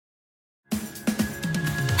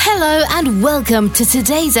Hello and welcome to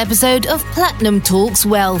today's episode of Platinum Talks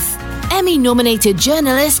Wealth. Emmy-nominated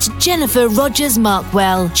journalist Jennifer Rogers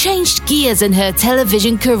Markwell changed gears in her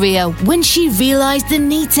television career when she realized the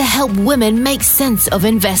need to help women make sense of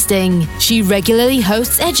investing. She regularly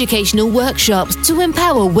hosts educational workshops to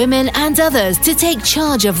empower women and others to take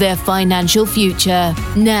charge of their financial future.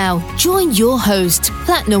 Now, join your host,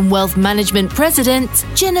 Platinum Wealth Management President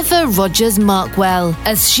Jennifer Rogers Markwell,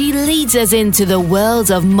 as she leads us into the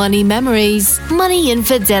world of money memories, money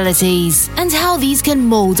infidelities, and how these can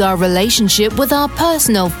mold our relationship with our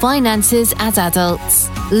personal finances as adults.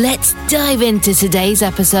 Let's dive into today's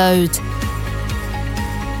episode.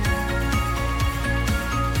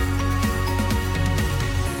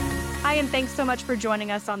 Hi, and thanks so much for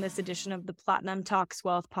joining us on this edition of the Platinum Talks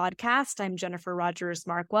Wealth podcast. I'm Jennifer Rogers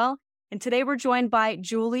Markwell, and today we're joined by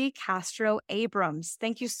Julie Castro Abrams.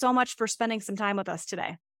 Thank you so much for spending some time with us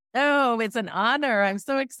today. Oh, it's an honor. I'm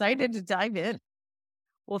so excited to dive in.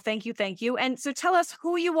 Well, thank you. And so tell us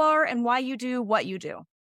who you are and why you do what you do.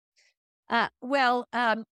 I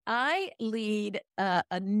lead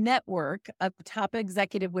a network of top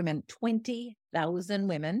executive women, 20,000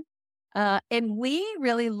 women. And we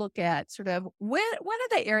really look at sort of what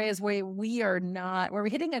are the areas where where we're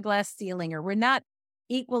hitting a glass ceiling or we're not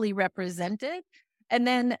equally represented. And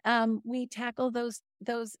then we tackle those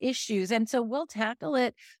issues. And so we'll tackle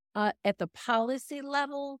it at the policy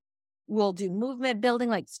level. We'll do movement building,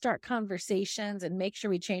 like start conversations and make sure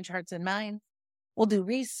we change hearts and minds. We'll do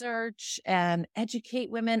research and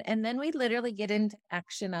educate women. And then we literally get into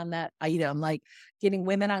action on that item, like getting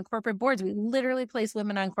women on corporate boards. We literally place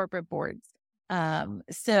women on corporate boards.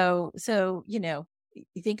 So you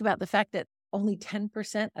think about the fact that only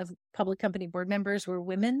 10% of public company board members were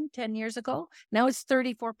women 10 years ago. Now it's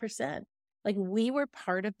 34%. Like we were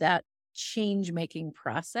part of that change-making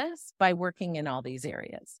process by working in all these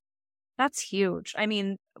areas. That's huge. I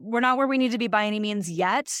mean, we're not where we need to be by any means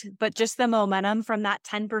yet, but just the momentum from that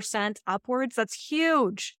 10% upwards, that's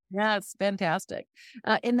huge. Yeah, it's fantastic.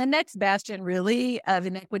 And the next bastion really of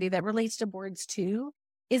inequity that relates to boards too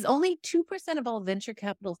is only 2% of all venture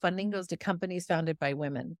capital funding goes to companies founded by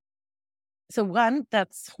women. So one,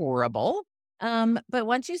 that's horrible. But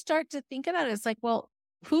once you start to think about it, it's like, well,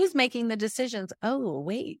 who's making the decisions? Oh,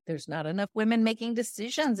 wait, there's not enough women making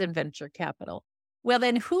decisions in venture capital. Well,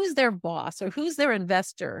 then who's their boss or who's their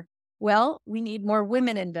investor? Well, we need more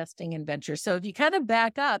women investing in venture. So if you kind of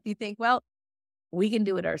back up, you think, well, we can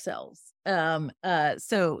do it ourselves. So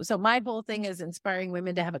my whole thing is inspiring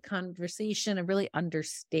women to have a conversation and really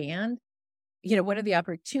understand, what are the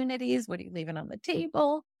opportunities? What are you leaving on the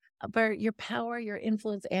table for your power, your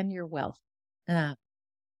influence, and your wealth?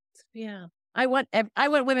 Yeah, I want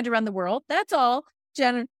women to run the world. That's all,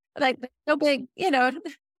 Jen. Like no big,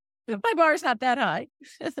 my bar's not that high.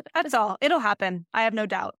 That's all. It'll happen. I have no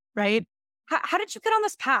doubt, right? How did you get on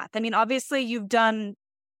this path? I mean, obviously you've done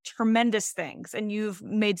tremendous things and you've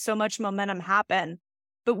made so much momentum happen,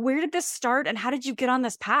 but where did this start and how did you get on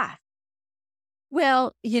this path?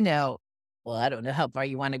 Well, I don't know how far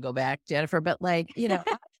you want to go back, Jennifer, but I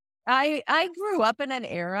grew up in an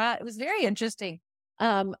era. It was very interesting.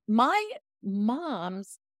 My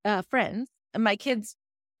mom's friends, my kids,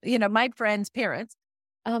 my friends' parents,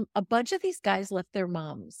 a bunch of these guys left their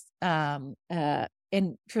moms for the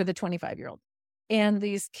 25-year-old. And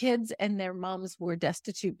these kids and their moms were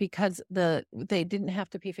destitute because they didn't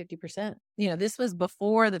have to pay 50%. This was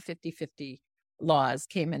before the 50-50 laws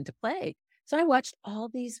came into play. So I watched all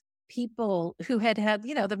these people who had,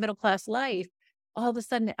 the middle-class life. All of a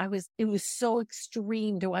sudden, it was so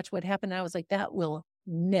extreme to watch what happened. I was like, that will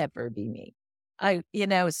never be me.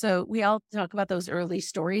 So we all talk about those early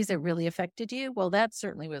stories that really affected you. Well, that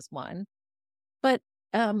certainly was one. But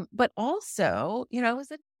also, it was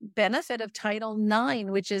a benefit of Title IX,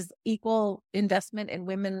 which is equal investment in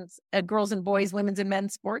women's, girls and boys, women's and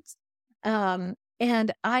men's sports. And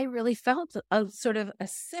I really felt a sort of a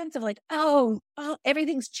sense of like, oh,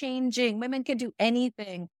 everything's changing. Women can do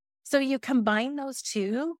anything. So you combine those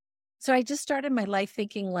two. So I just started my life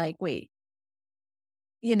thinking like, wait,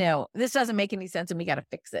 this doesn't make any sense and we got to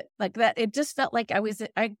fix it like that. It just felt like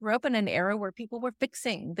I grew up in an era where people were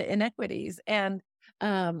fixing the inequities. And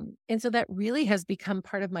so that really has become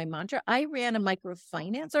part of my mantra. I ran a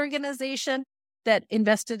microfinance organization that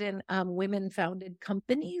invested in women founded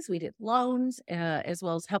companies. We did loans as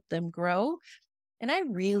well as help them grow. And I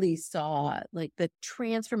really saw like the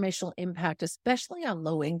transformational impact, especially on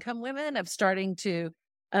low income women of starting to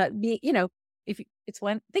be,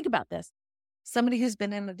 think about this. Somebody who's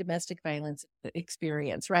been in a domestic violence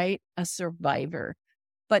experience, right? A survivor.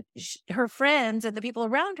 But her friends and the people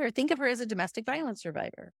around her think of her as a domestic violence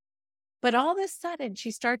survivor. But all of a sudden,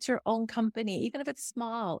 she starts her own company, even if it's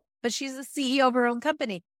small, but she's the CEO of her own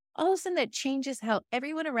company. All of a sudden, that changes how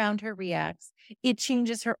everyone around her reacts. It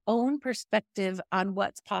changes her own perspective on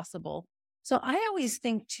what's possible. So I always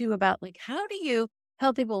think too about like, how do you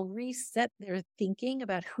help people reset their thinking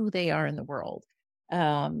about who they are in the world?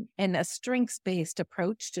 And a strengths-based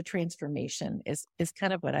approach to transformation is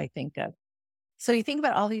kind of what I think of. So you think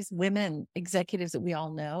about all these women executives that we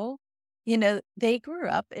all know, they grew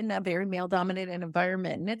up in a very male-dominated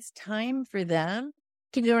environment, and it's time for them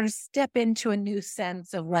to sort of step into a new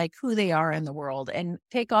sense of like who they are in the world and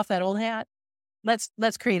take off that old hat.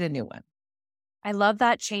 Let's create a new one. I love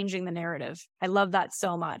that, changing the narrative. I love that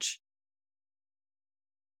so much.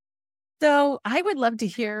 So I would love to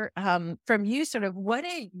hear from you sort of what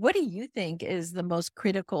do you think is the most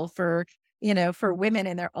critical for women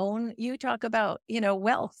in their own, you talk about,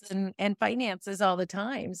 wealth and finances all the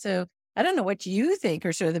time. So I don't know what you think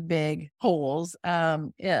are sort of the big holes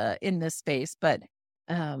in this space, but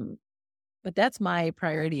that's my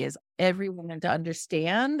priority, is everyone to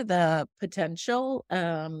understand the potential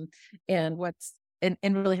and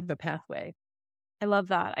really have a pathway. I love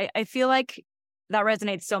that. I feel like that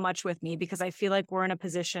resonates so much with me, because I feel like we're in a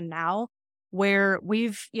position now where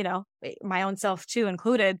we've, my own self too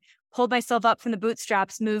included, pulled myself up from the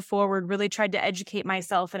bootstraps, moved forward, really tried to educate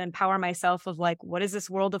myself and empower myself of like, what is this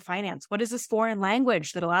world of finance? What is this foreign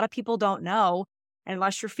language that a lot of people don't know? And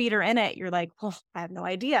unless your feet are in it, you're like, oh, I have no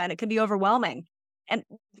idea. And it can be overwhelming. And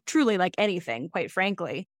truly, like anything, quite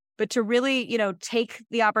frankly. But to really, take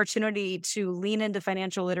the opportunity to lean into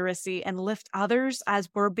financial literacy and lift others as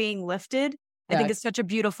we're being lifted, I think it's such a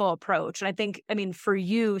beautiful approach. And I think, for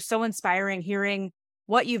you, so inspiring hearing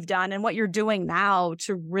what you've done and what you're doing now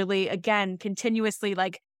to really, again, continuously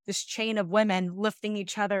like this chain of women lifting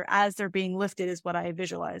each other as they're being lifted is what I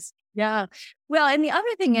visualize. Yeah. Well, and the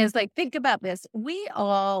other thing is, like, think about this. We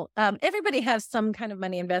all, everybody has some kind of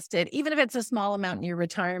money invested, even if it's a small amount in your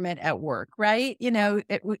retirement at work, right?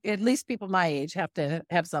 At least people my age have to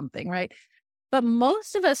have something, right? But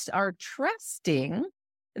most of us are trusting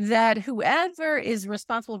that whoever is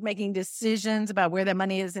responsible for making decisions about where the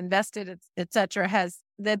money is invested, et cetera,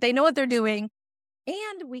 that they know what they're doing.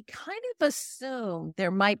 And we kind of assume there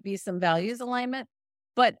might be some values alignment,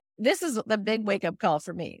 but this is the big wake up call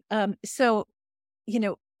for me. So,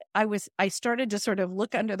 I started to sort of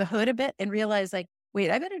look under the hood a bit and realize like,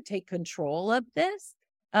 wait, I better take control of this.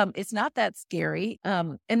 It's not that scary.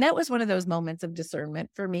 And that was one of those moments of discernment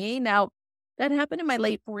for me. Now, that happened in my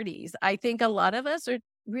late 40s. I think a lot of us are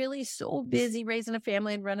really so busy raising a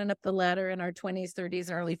family and running up the ladder in our 20s, 30s,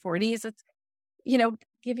 and early 40s. It's,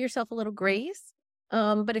 give yourself a little grace.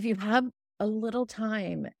 But if you have a little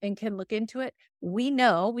time and can look into it, we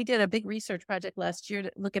did a big research project last year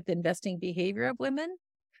to look at the investing behavior of women.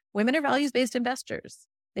 Women are values-based investors.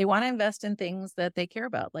 They want to invest in things that they care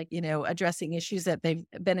about, like, addressing issues that they've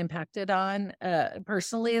been impacted on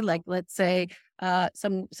personally, like, let's say,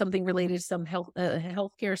 something related to some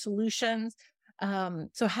healthcare solutions.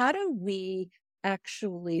 So how do we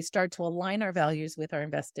actually start to align our values with our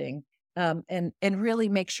investing and really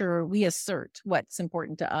make sure we assert what's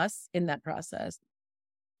important to us in that process?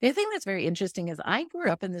 The other thing that's very interesting is I grew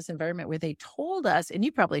up in this environment where they told us, and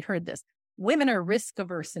you probably heard this, women are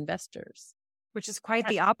risk-averse investors. Which is quite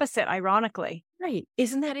the opposite, ironically. Right.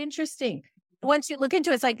 Isn't that interesting? Once you look into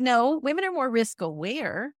it, it's like, no, women are more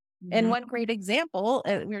risk-aware. Mm-hmm. And one great example,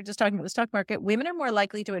 we were just talking about the stock market, women are more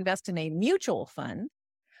likely to invest in a mutual fund.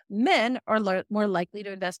 Men are more likely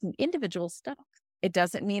to invest in individual stocks. It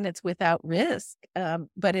doesn't mean it's without risk,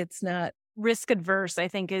 but it's not. Risk adverse, I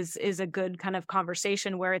think, is a good kind of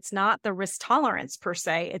conversation where it's not the risk tolerance per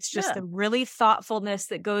se. It's just the really thoughtfulness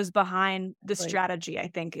that goes behind the strategy, I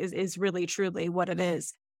think, is really, truly what it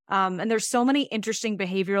is. And there's so many interesting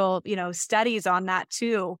behavioral, studies on that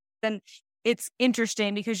too. And it's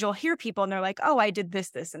interesting because you'll hear people and they're like, oh, I did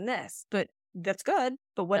this, this, and this, but that's good.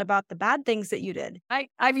 But what about the bad things that you did?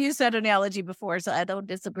 I've used that analogy before, so I don't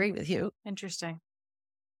disagree with you. Interesting.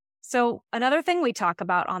 So another thing we talk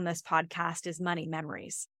about on this podcast is money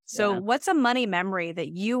memories. So what's a money memory that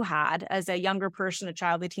you had as a younger person, a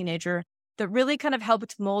child, a teenager, that really kind of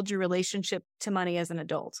helped mold your relationship to money as an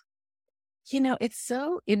adult? It's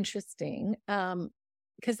so interesting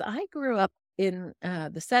because I grew up in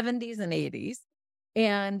the 70s and 80s.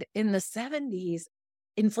 And in the 70s,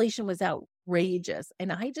 inflation was outrageous.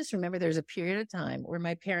 And I just remember there's a period of time where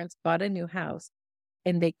my parents bought a new house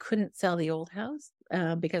and they couldn't sell the old house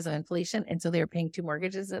because of inflation. And so they were paying 2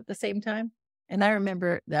 mortgages at the same time. And I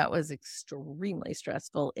remember that was extremely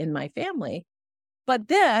stressful in my family. But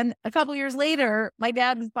then a couple years later, my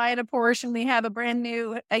dad was buying a Porsche and we have a brand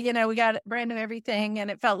new, we got brand new everything,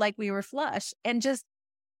 and it felt like we were flush.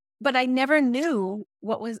 But I never knew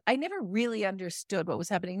I never really understood what was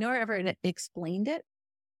happening, nor ever explained it.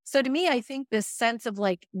 So to me, I think this sense of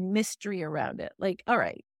like mystery around it, like, all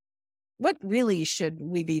right, what really should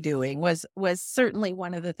we be doing was certainly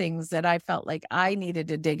one of the things that I felt like I needed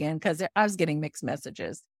to dig in, because I was getting mixed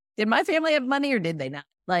messages. Did my family have money or did they not?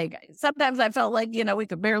 Like, sometimes I felt like, we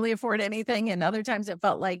could barely afford anything. And other times it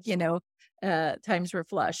felt like, times were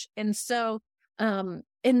flush. And so, and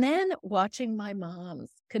then watching my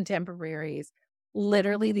mom's contemporaries,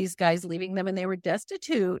 literally these guys leaving them and they were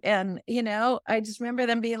destitute. And, I just remember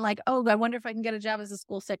them being like, oh, I wonder if I can get a job as a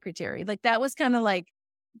school secretary. Like, that was kind of like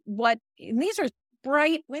and these are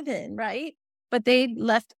bright women, right? But they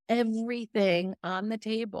left everything on the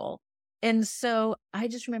table. And so I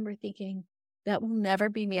just remember thinking, that will never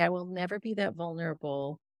be me. I will never be that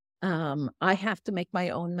vulnerable. I have to make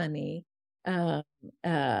my own money. And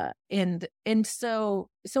so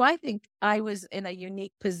I think I was in a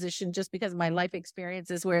unique position just because of my life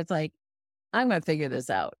experiences, where it's like, I'm going to figure this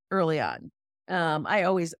out early on. I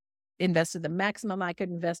always invested the maximum I could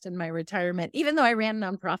invest in my retirement, even though I ran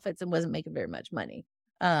nonprofits and wasn't making very much money.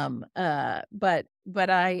 But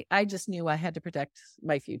I just knew I had to protect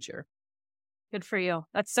my future. Good for you.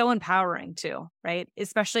 That's so empowering too, right?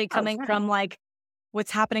 Especially coming from like what's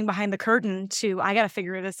happening behind the curtain to, I got to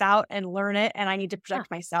figure this out and learn it, and I need to protect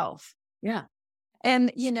myself. Yeah. And,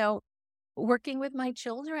 working with my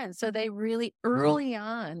children, so they really early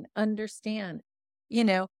on understand,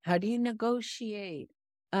 how do you negotiate?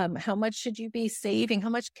 How much should you be saving? How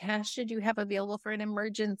much cash should you have available for an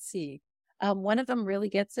emergency? One of them really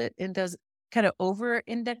gets it and does kind of over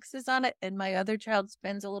indexes on it. And my other child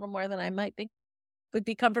spends a little more than I would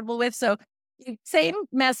be comfortable with. So same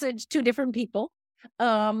message, two different people.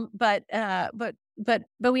 But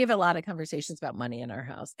we have a lot of conversations about money in our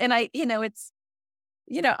house. And I'm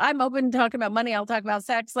open to talking about money. I'll talk about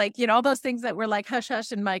sex, like, all those things that were like hush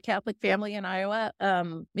hush in my Catholic family in Iowa.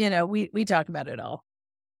 We talk about it all.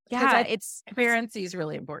 Yeah, transparency is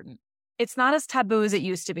really important. It's not as taboo as it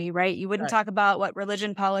used to be, right? You wouldn't talk about what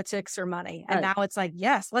religion, politics, or money. And now it's like,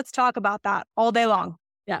 yes, let's talk about that all day long.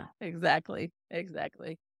 Yeah, exactly.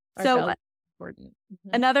 So important.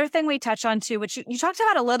 Another thing we touch on too, which you talked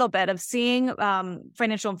about a little bit, of seeing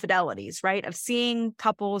financial infidelities, right? Of seeing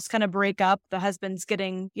couples kind of break up, the husband's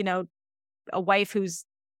getting, a wife who's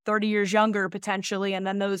 30 years younger potentially, and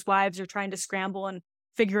then those wives are trying to scramble and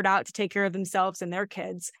figure it out to take care of themselves and their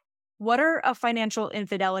kids. What are a financial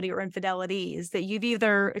infidelity or infidelities that you've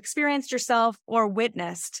either experienced yourself or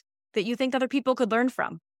witnessed that you think other people could learn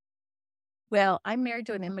from? Well, I'm married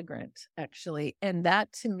to an immigrant, actually. And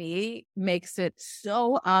that to me makes it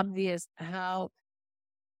so obvious how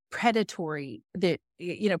predatory that,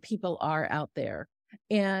 people are out there.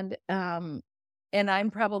 And I'm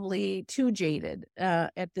probably too jaded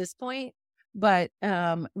at this point. But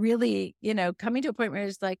really, coming to a point where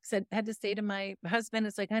it's like had to say to my husband,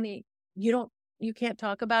 it's like, honey, you can't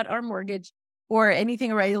talk about our mortgage or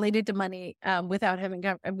anything related to money without having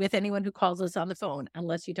with anyone who calls us on the phone,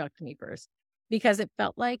 unless you talk to me first. Because it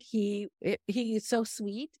felt like he is so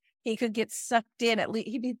sweet. He could get sucked in. At least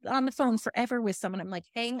he'd be on the phone forever with someone. I'm like,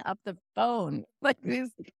 hang up the phone. Like,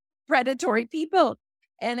 these predatory people.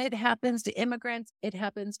 And it happens to immigrants. It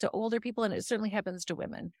happens to older people. And it certainly happens to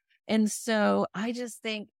women. And so I just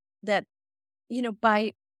think that,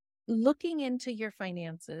 by looking into your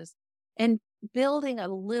finances and building a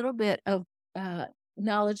little bit of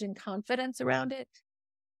knowledge and confidence around it,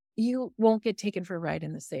 you won't get taken for a ride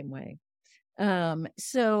in the same way. There's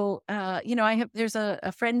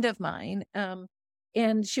a friend of mine,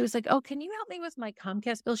 and she was like, oh, can you help me with my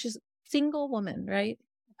Comcast bill? She's a single woman, right?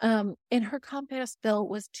 And her Comcast bill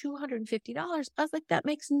was $250. I was like, that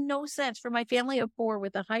makes no sense for my family of 4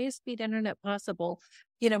 with the highest speed internet possible.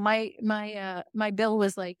 My bill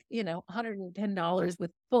was like, $110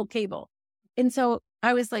 with full cable. And so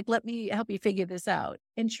I was like, let me help you figure this out.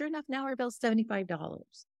 And sure enough, now our bill's $75.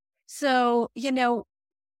 So,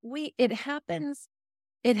 it happens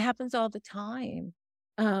all the time.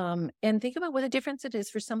 And think about what a difference it is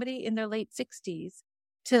for somebody in their late 60s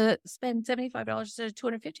to spend $75 to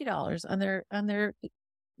 $250 on their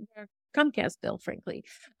Comcast bill, frankly.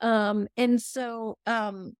 And so,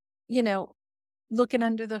 looking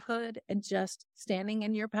under the hood and just standing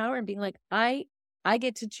in your power and being like, I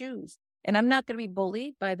get to choose. And I'm not going to be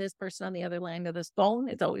bullied by this person on the other line of this phone.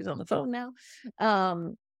 It's always on the phone now.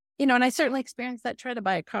 And I certainly experienced that trying to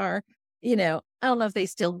buy a car. I don't know if they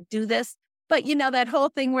still do this, but that whole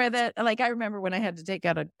thing where I remember when I had to take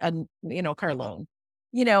out a car loan,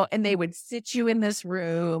 and they would sit you in this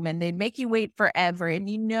room and they'd make you wait forever. And,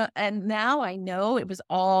 and now I know it was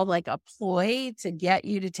all like a ploy to get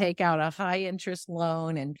you to take out a high interest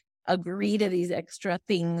loan and agree to these extra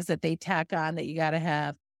things that they tack on that you got to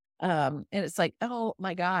have. And it's like, oh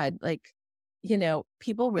my God, like,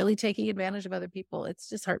 people really taking advantage of other people. It's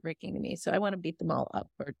just heartbreaking to me. So I want to beat them all up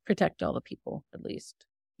or protect all the people at least.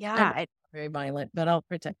 Yeah. I'm not very violent, but I want to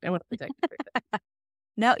protect everybody.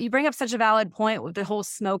 No, you bring up such a valid point with the whole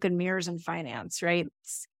smoke and mirrors in finance, right?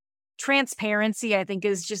 Transparency, I think,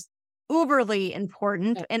 is just uberly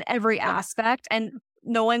important in every aspect. And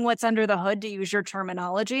knowing what's under the hood, to use your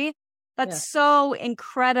terminology, that's so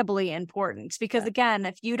incredibly important. Because again,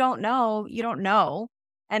 if you don't know, you don't know.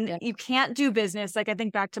 And you can't do business. Like I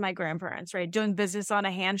think back to my grandparents, right? Doing business on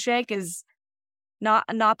a handshake is not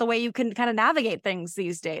the way you can kind of navigate things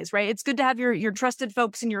these days, right? It's good to have your trusted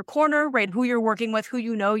folks in your corner, right? Who you're working with, who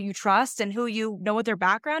you trust, and who you know what their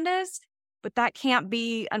background is. But that can't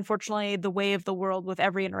be, unfortunately, the way of the world with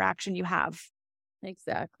every interaction you have.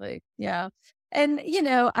 Exactly. Yeah. And,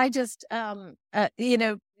 I just,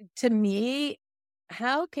 to me,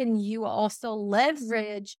 how can you also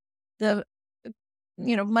leverage the,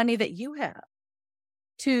 money that you have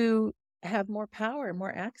to have more power,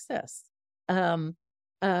 more access?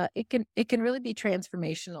 It can really be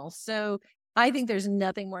transformational. So I think there's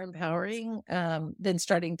nothing more empowering than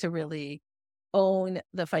starting to really own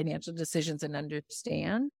the financial decisions and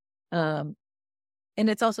understand. And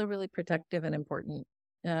it's also really protective and important.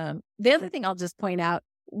 The other thing I'll just point out,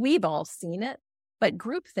 we've all seen it, but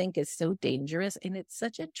groupthink is so dangerous and it's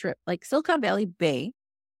such a trip. Like Silicon Valley Bank,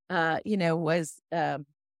 was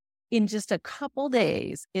in just a couple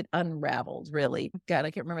days, it unraveled really. God,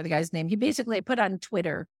 I can't remember the guy's name. He basically put on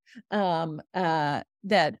Twitter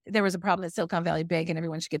that there was a problem at Silicon Valley Bank and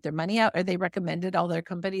everyone should get their money out, or they recommended all their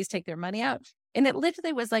companies take their money out. And it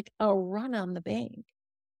literally was like a run on the bank,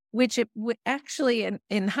 which it would actually,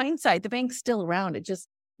 in hindsight, the bank's still around. It just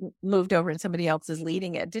moved over and somebody else is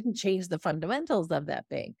leading it. It didn't change the fundamentals of that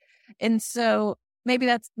bank. And so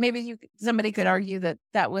somebody could argue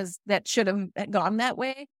that should have gone that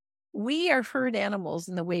way. We are herd animals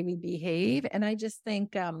in the way we behave. And I just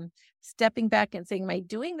think stepping back and saying, am I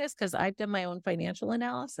doing this because I've done my own financial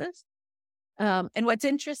analysis? And what's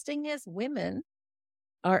interesting is women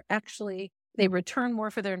are actually, they return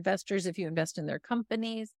more for their investors if you invest in their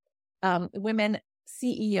companies. Women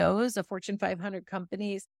CEOs of Fortune 500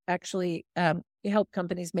 companies actually help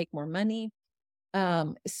companies make more money.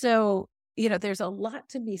 So, there's a lot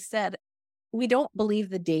to be said. We don't believe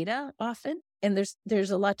the data often. And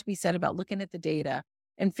there's a lot to be said about looking at the data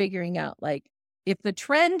and figuring out, like, if the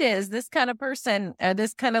trend is this kind of person,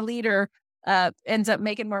 this kind of leader ends up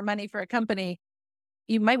making more money for a company,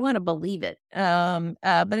 you might want to believe it.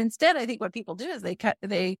 But instead, I think what people do is they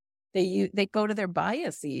go to their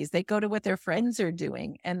biases. They go to what their friends are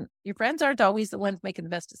doing. And your friends aren't always the ones making the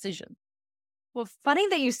best decision. Well, funny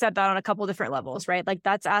that you said that on a couple different levels, right? Like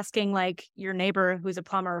that's asking like your neighbor who's a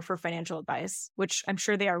plumber for financial advice, which I'm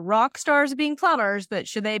sure they are rock stars being plumbers, but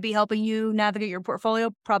should they be helping you navigate your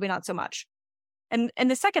portfolio? Probably not so much. And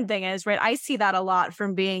the second thing is, right, I see that a lot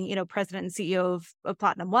from being, president and CEO of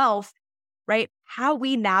Platinum Wealth, right? How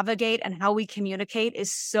we navigate and how we communicate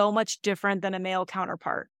is so much different than a male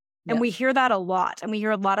counterpart. And we hear that a lot. And we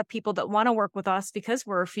hear a lot of people that want to work with us because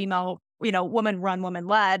we're a female, woman run, woman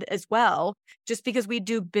led as well, just because we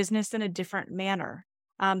do business in a different manner.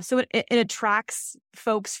 So it attracts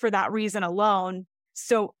folks for that reason alone.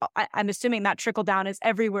 So I'm assuming that trickle down is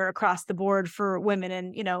everywhere across the board for women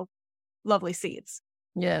in, lovely seats.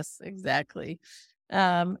 Yes, exactly.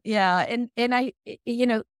 And I,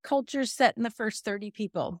 culture's set in the first 30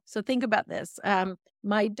 people. So think about this.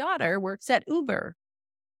 My daughter works at Uber.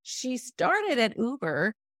 She started at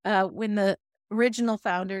Uber when the original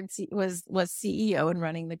founder was CEO and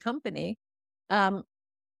running the company.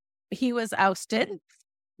 He was ousted.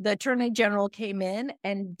 The attorney general came in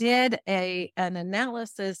and did an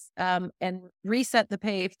analysis and reset the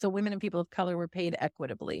pay so women and people of color were paid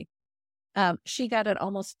equitably. She got an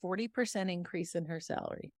almost 40% increase in her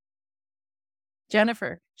salary.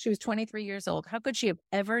 Jennifer, she was 23 years old. How could she have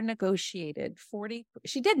ever negotiated 40?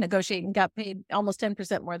 She did negotiate and got paid almost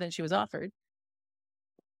 10% more than she was offered.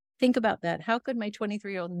 Think about that. How could my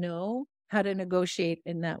 23-year-old know how to negotiate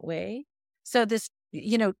in that way? So this,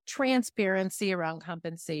 transparency around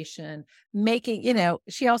compensation, making,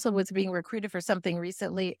 she also was being recruited for something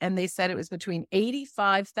recently, and they said it was between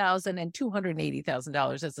 $85,000 and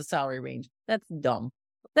 $280,000 as a salary range. That's dumb.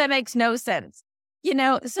 That makes no sense.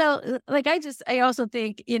 So like, I also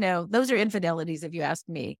think, those are infidelities if you ask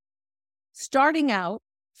me. Starting out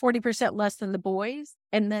 40% less than the boys.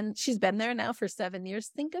 And then she's been there now for 7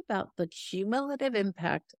 years. Think about the cumulative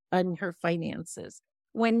impact on her finances.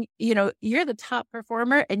 When, you're the top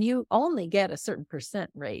performer and you only get a certain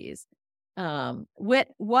percent raise.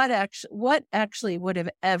 What actually would have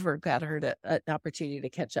ever got her an opportunity to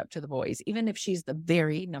catch up to the boys, even if she's the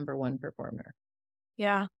very number one performer?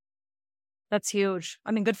 Yeah. That's huge.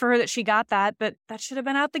 I mean, good for her that she got that, but that should have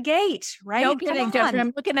been out the gate, right? No kidding, Jeffrey.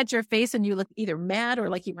 I'm looking at your face and you look either mad or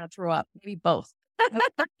like you want to throw up. Maybe both.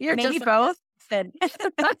 Maybe both.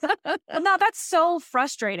 Well, no, that's so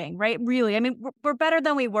frustrating, right? Really. I mean, we're better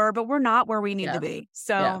than we were, but we're not where we need to be.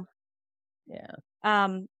 So,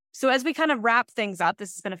 so as we kind of wrap things up,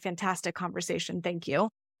 this has been a fantastic conversation. Thank you.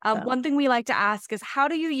 One thing we like to ask is, how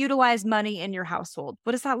do you utilize money in your household?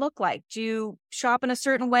 What does that look like? Do you shop in a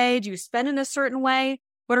certain way? Do you spend in a certain way?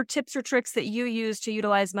 What are tips or tricks that you use to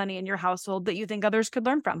utilize money in your household that you think others could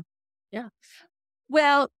learn from? Yeah.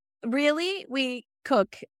 Well, really, we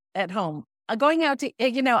cook at home. Going out to,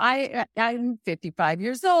 I'm 55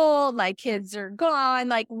 years old. My kids are gone.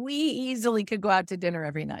 Like, we easily could go out to dinner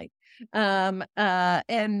every night.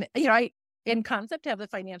 I, in concept, have the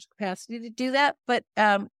financial capacity to do that. But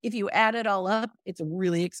if you add it all up, it's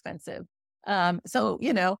really expensive. So,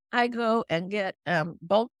 I go and get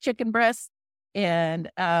bulk chicken breasts, and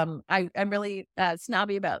I'm really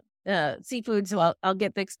snobby about seafood. So I'll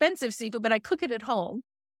get the expensive seafood, but I cook it at home.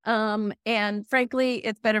 And frankly,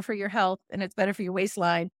 it's better for your health and it's better for your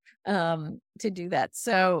waistline to do that.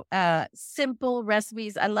 So simple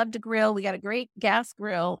recipes. I love to grill. We got a great gas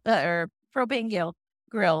grill or propane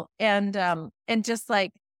grill, and just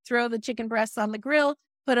like throw the chicken breasts on the grill,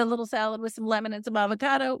 put a little salad with some lemon and some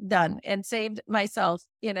avocado, done, and saved myself,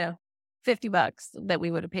 $50 that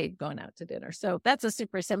we would have paid going out to dinner. So that's a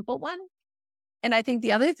super simple one. And I think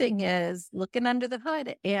the other thing is looking under the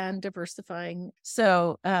hood and diversifying.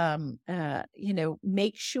 So,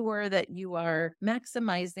 make sure that you are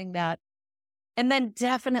maximizing that. And then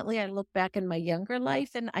definitely I look back in my younger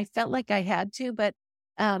life and I felt like I had to, but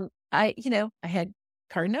I had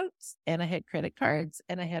car notes and I had credit cards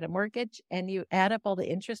and I had a mortgage, and you add up all the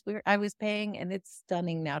interest I was paying, and it's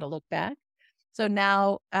stunning now to look back. So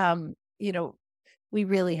now, we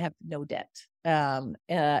really have no debt. And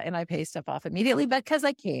I pay stuff off immediately because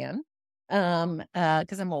I can,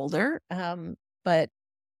 because I'm older. But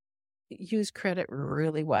use credit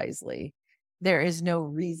really wisely. There is no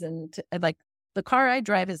reason to, like, the car I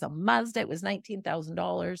drive is a Mazda. It was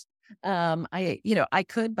 $19,000. I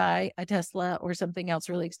could buy a Tesla or something else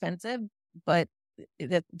really expensive, but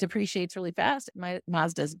that depreciates really fast. My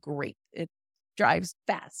Mazda is great. It drives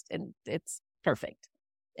fast and it's perfect.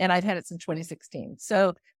 And I've had it since 2016.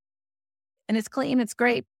 So, and it's clean. It's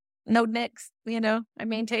great. No nicks, I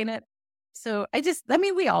maintain it. So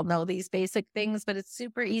we all know these basic things, but it's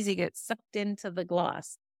super easy to get sucked into the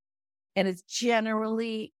gloss. And it's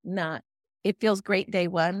generally not, it feels great day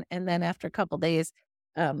one. And then after a couple of days,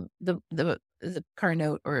 the car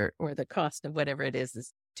note or the cost of whatever it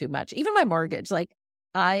is too much. Even my mortgage, like,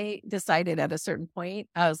 I decided at a certain point,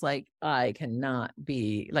 I was like, I cannot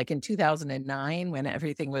be, like in 2009 when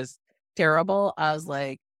everything was terrible, I was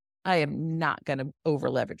like, I am not going to over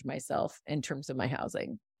leverage myself in terms of my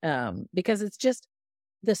housing. Because it's just,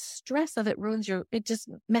 the stress of it it just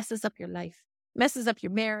messes up your life, messes up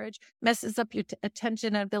your marriage, messes up your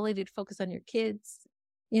attention and ability to focus on your kids.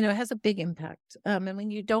 It has a big impact. And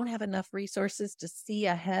when you don't have enough resources to see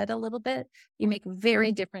ahead a little bit, you make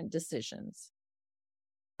very different decisions.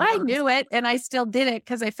 I knew it and I still did it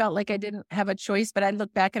because I felt like I didn't have a choice, but I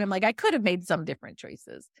look back and I'm like, I could have made some different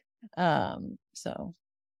choices. Well,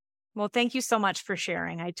 thank you so much for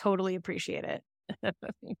sharing. I totally appreciate it.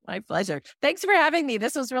 My pleasure. Thanks for having me.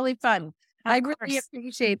 This was really fun. I really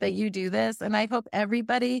appreciate that you do this. And I hope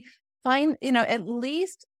everybody at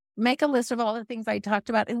least make a list of all the things I talked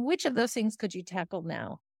about and which of those things could you tackle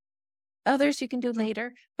now. Others you can do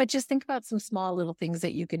later, but just think about some small little things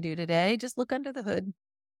that you can do today. Just look under the hood.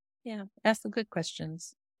 Yeah. Ask the good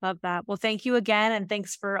questions. Love that. Well, thank you again. And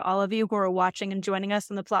thanks for all of you who are watching and joining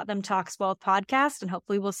us on the Platinum Talks Wealth podcast. And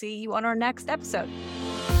hopefully we'll see you on our next episode.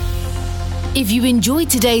 If you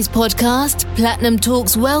enjoyed today's podcast, Platinum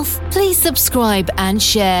Talks Wealth, please subscribe and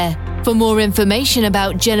share. For more information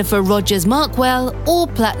about Jennifer Rogers Markwell or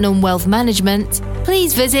Platinum Wealth Management,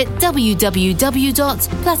 please visit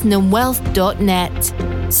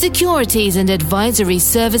www.platinumwealth.net. Securities and advisory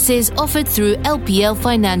services offered through LPL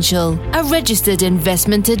Financial, a registered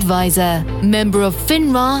investment advisor, member of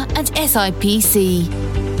FINRA and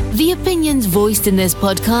SIPC. The opinions voiced in this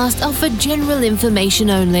podcast are for general information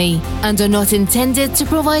only and are not intended to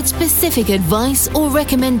provide specific advice or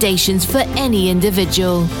recommendations for any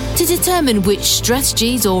individual. To determine which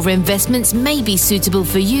strategies or investments may be suitable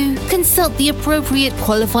for you, consult the appropriate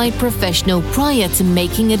qualified professional prior to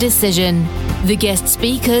making a decision. The guest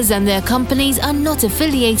speakers and their companies are not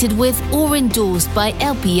affiliated with or endorsed by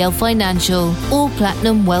LPL Financial or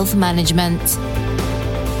Platinum Wealth Management.